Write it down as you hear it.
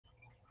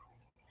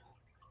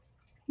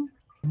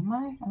Am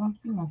I? I don't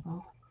see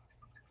myself.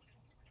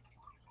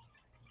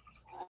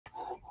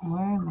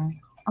 Where am I?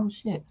 Oh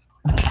shit.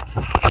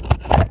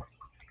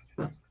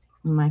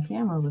 My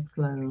camera was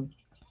closed.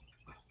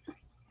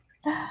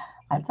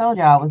 I told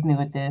y'all I was new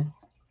at this.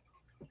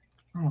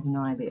 I have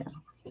no idea.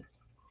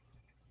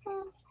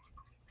 Hmm.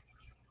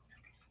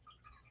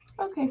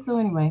 Okay, so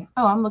anyway.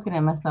 Oh, I'm looking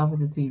at myself at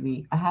the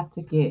TV. I have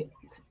to get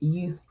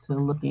used to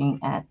looking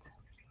at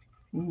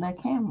the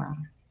camera.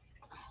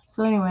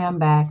 So anyway, I'm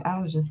back. I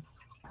was just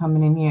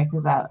coming in here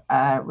because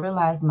I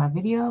realized my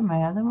video,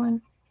 my other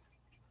one,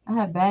 I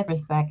had bad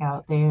service back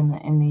out there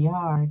in the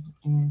yard,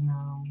 and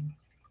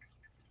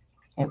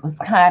it was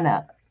kind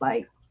of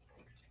like,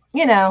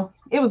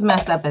 it was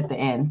messed up at the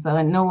end,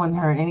 so no one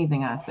heard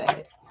anything I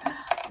said.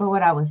 But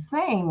what I was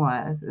saying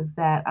was is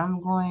that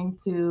I'm going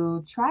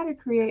to try to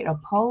create a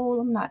poll.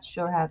 I'm not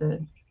sure how to.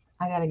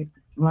 I gotta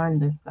learn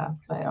this stuff,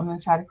 but I'm gonna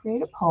try to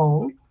create a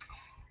poll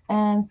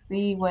and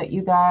see what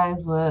you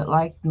guys would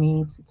like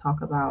me to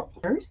talk about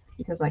first.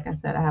 Because, like I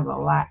said, I have a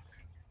lot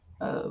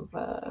of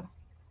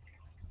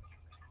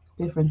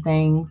different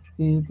things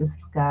to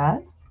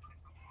discuss,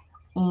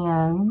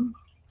 and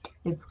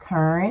it's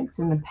current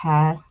in the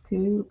past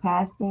too.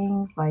 Past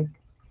things like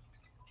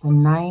the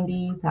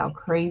 '90s, how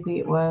crazy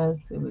it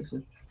was. It was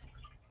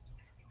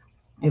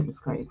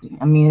crazy.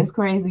 I mean, it's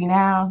crazy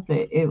now,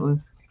 but it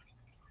was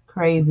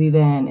crazy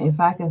then. If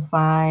I could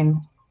find,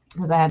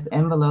 because I have this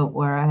envelope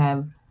where I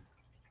have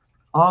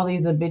all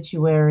these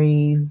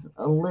obituaries,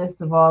 a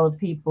list of all the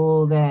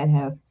people that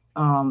have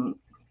um,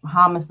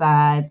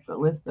 homicides, a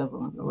list of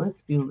them, the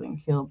list of people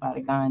being killed by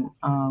the gun.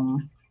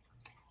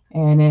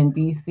 And in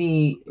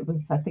DC,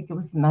 I think it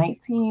was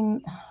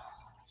 19,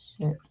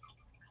 shit,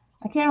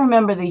 I can't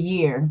remember the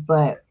year,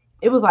 but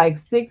it was like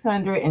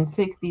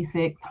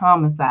 666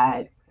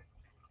 homicides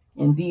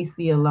in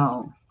DC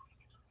alone.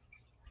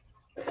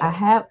 I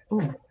have,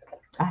 ooh,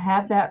 I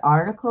have that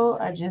article.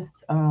 I just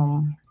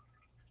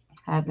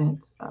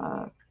haven't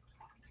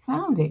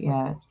found it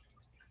yet.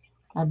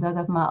 I dug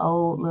up my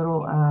old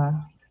little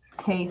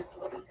case.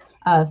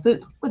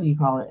 What do you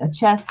call it? A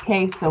chest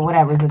case or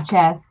whatever. It's a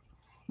chest.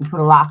 You put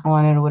a lock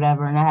on it or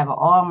whatever. And I have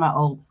all my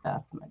old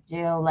stuff, my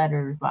jail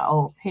letters, my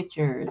old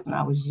pictures when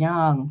I was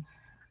young,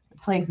 the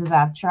places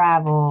I've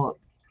traveled.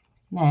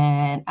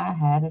 Man, I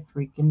had a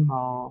freaking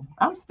ball.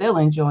 I'm still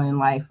enjoying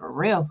life for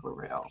real, for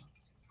real,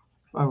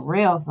 for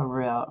real, for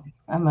real.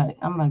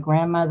 I'm a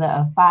grandmother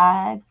of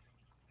five.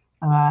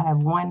 I have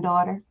one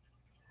daughter,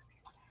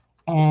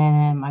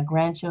 and my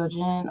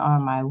grandchildren are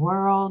my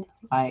world.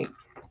 Like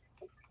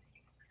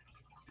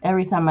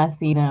every time I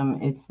see them,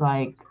 it's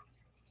like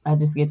I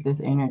just get this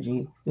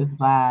energy, this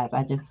vibe.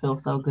 I just feel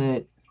so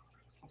good.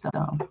 So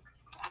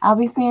I'll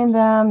be seeing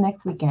them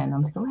next weekend.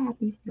 I'm so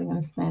happy. They're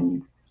gonna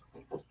spend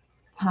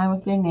time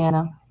with their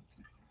nana.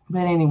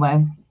 But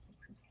anyway,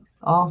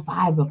 all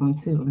five of them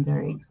too. I'm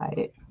very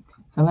excited.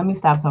 So let me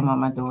stop talking about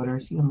my daughter.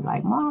 She's gonna be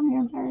like, "Mom,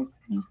 you're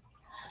embarrassing."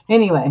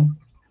 Anyway,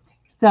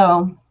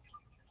 so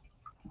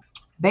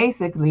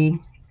basically,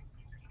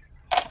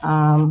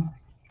 um,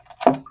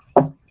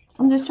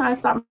 I'm just trying to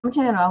start my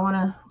channel. I want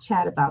to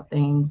chat about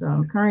things,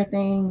 current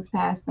things,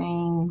 past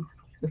things.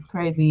 It's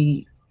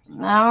crazy.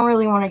 I don't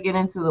really want to get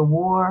into the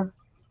war,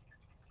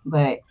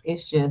 but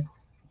it's just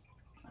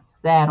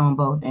sad on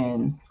both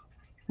ends.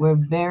 We're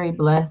very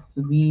blessed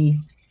to be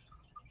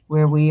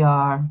where we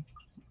are.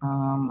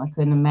 I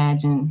couldn't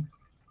imagine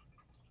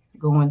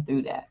going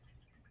through that.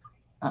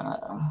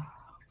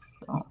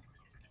 So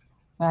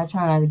but I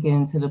try not to get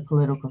into the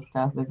political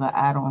stuff because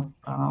I don't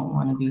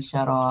want to be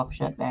shut off,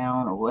 shut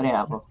down, or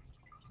whatever.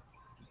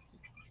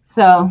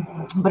 So,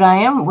 but what I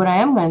am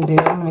going to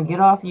do, I'm going to get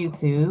off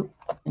YouTube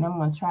and I'm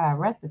going to try a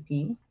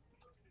recipe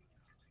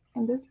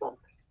in this book.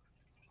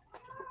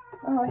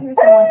 Oh, here's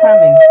someone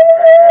coming.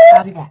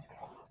 I'll be back.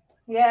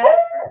 Yes.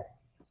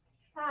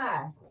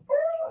 Hi.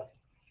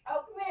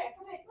 Oh, come here,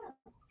 come here, come.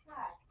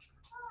 Hi.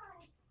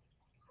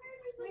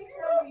 Please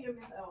tell me you're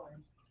Miss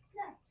Owen.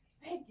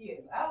 Thank you.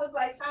 I was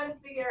like trying to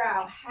figure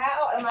out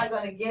how am I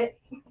going to get.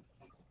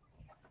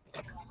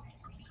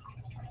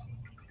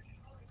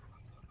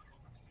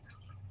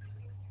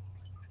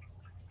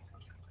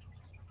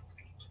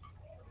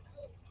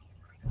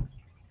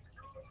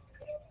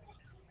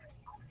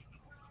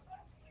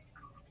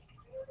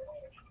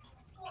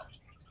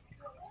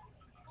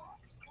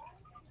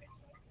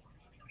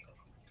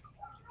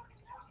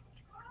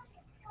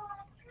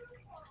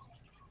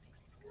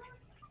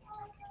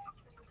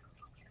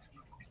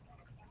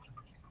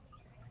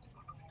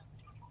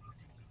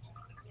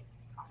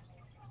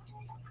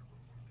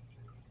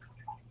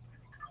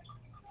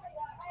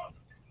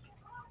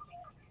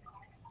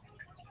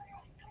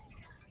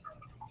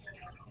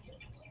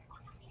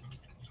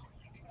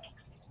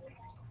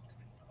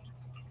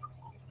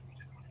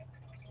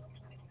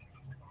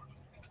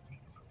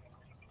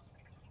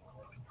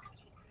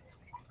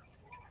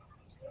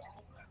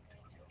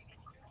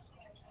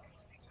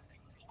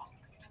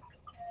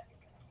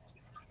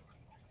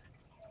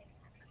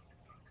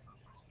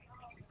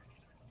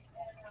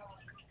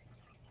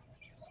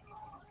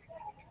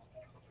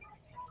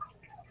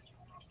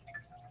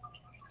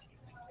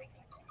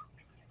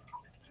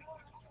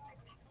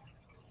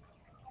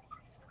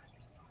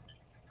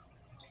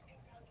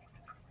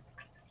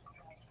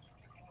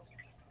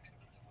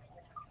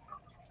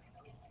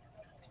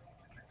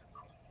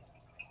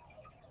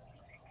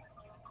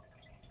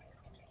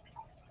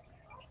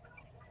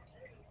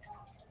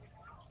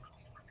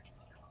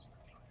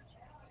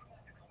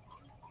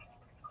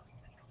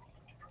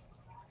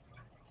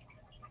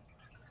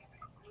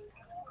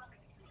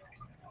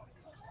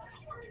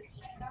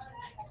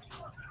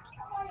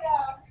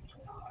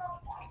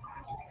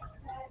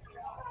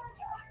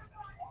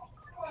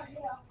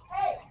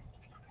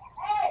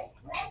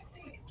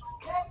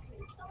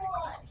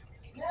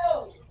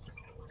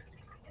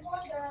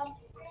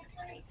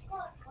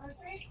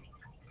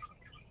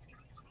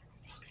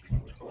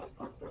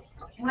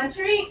 My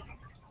treat.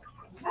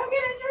 Come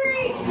get a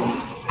treat.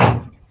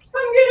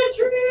 Come get a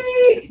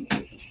treat.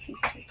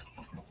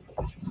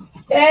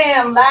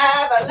 Damn,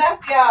 live. I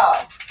left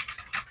y'all.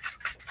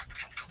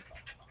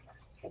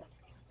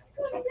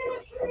 Come get a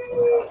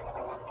treat.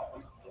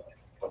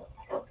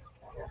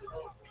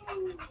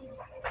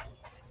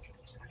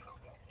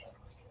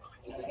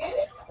 Get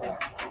it?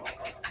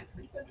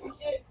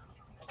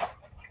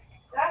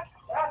 Stop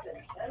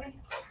dropping, dummy.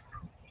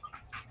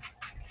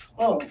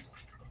 Oh.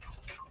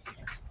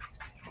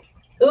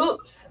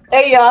 Oops.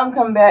 Hey, y'all, I'm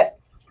coming back.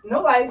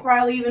 Nobody's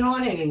probably even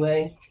on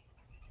anyway.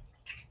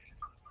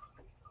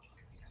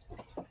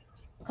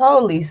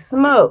 Holy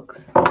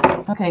smokes.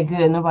 Okay,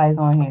 good. Nobody's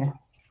on here.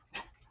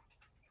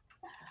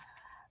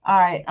 All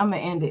right, I'm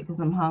going to end it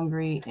because I'm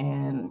hungry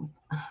and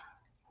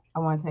I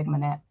want to take my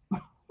nap.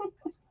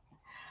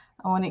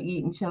 I want to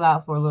eat and chill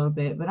out for a little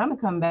bit. But I'm going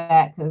to come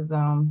back because,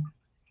 no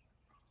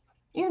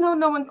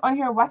one's on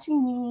here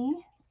watching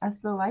me. I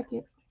still like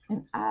it.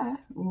 And I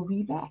will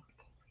be back.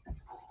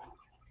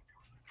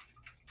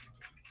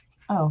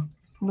 Oh,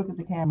 look at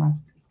the camera.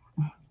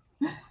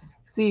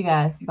 See you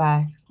guys.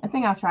 Bye. I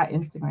think I'll try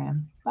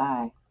Instagram.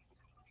 Bye.